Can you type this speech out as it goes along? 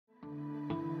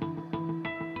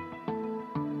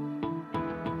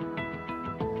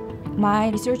My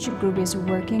research group is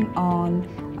working on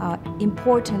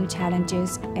important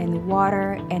challenges in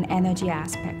water and energy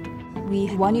aspect.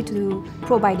 We wanted to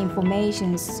provide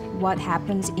information what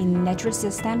happens in natural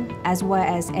system as well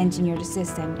as engineered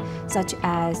system, such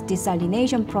as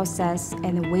desalination process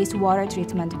and wastewater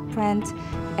treatment plant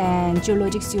and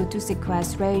geologic CO2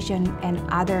 sequestration and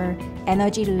other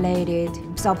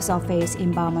energy-related subsurface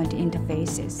environment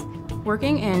interfaces.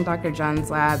 Working in Dr. John's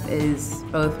lab is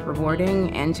both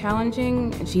rewarding and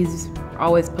challenging. She's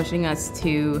always pushing us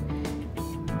to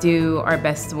do our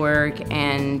best work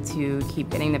and to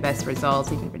keep getting the best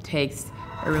results, even if it takes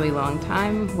a really long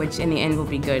time, which in the end will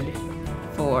be good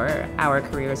for our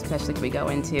careers, especially if we go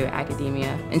into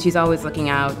academia. And she's always looking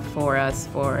out for us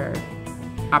for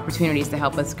opportunities to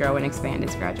help us grow and expand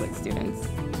as graduate students.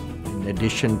 In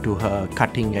addition to her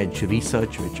cutting-edge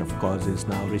research, which of course is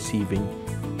now receiving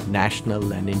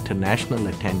national and international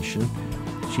attention,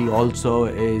 she also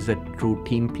is a true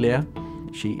team player.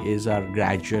 She is our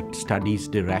graduate studies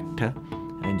director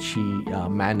and she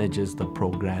manages the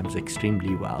programs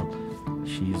extremely well.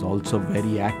 She is also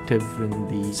very active in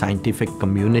the scientific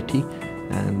community,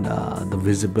 and the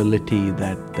visibility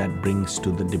that brings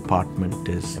to the department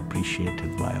is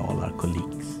appreciated by all our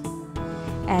colleagues.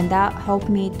 And that helped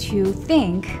me to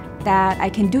think that I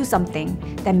can do something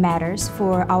that matters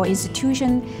for our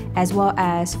institution as well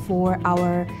as for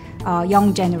our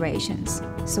young generations.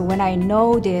 So when I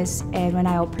know this and when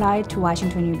I applied to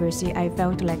Washington University, I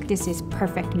felt like this is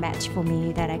perfect match for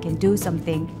me, that I can do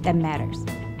something that matters.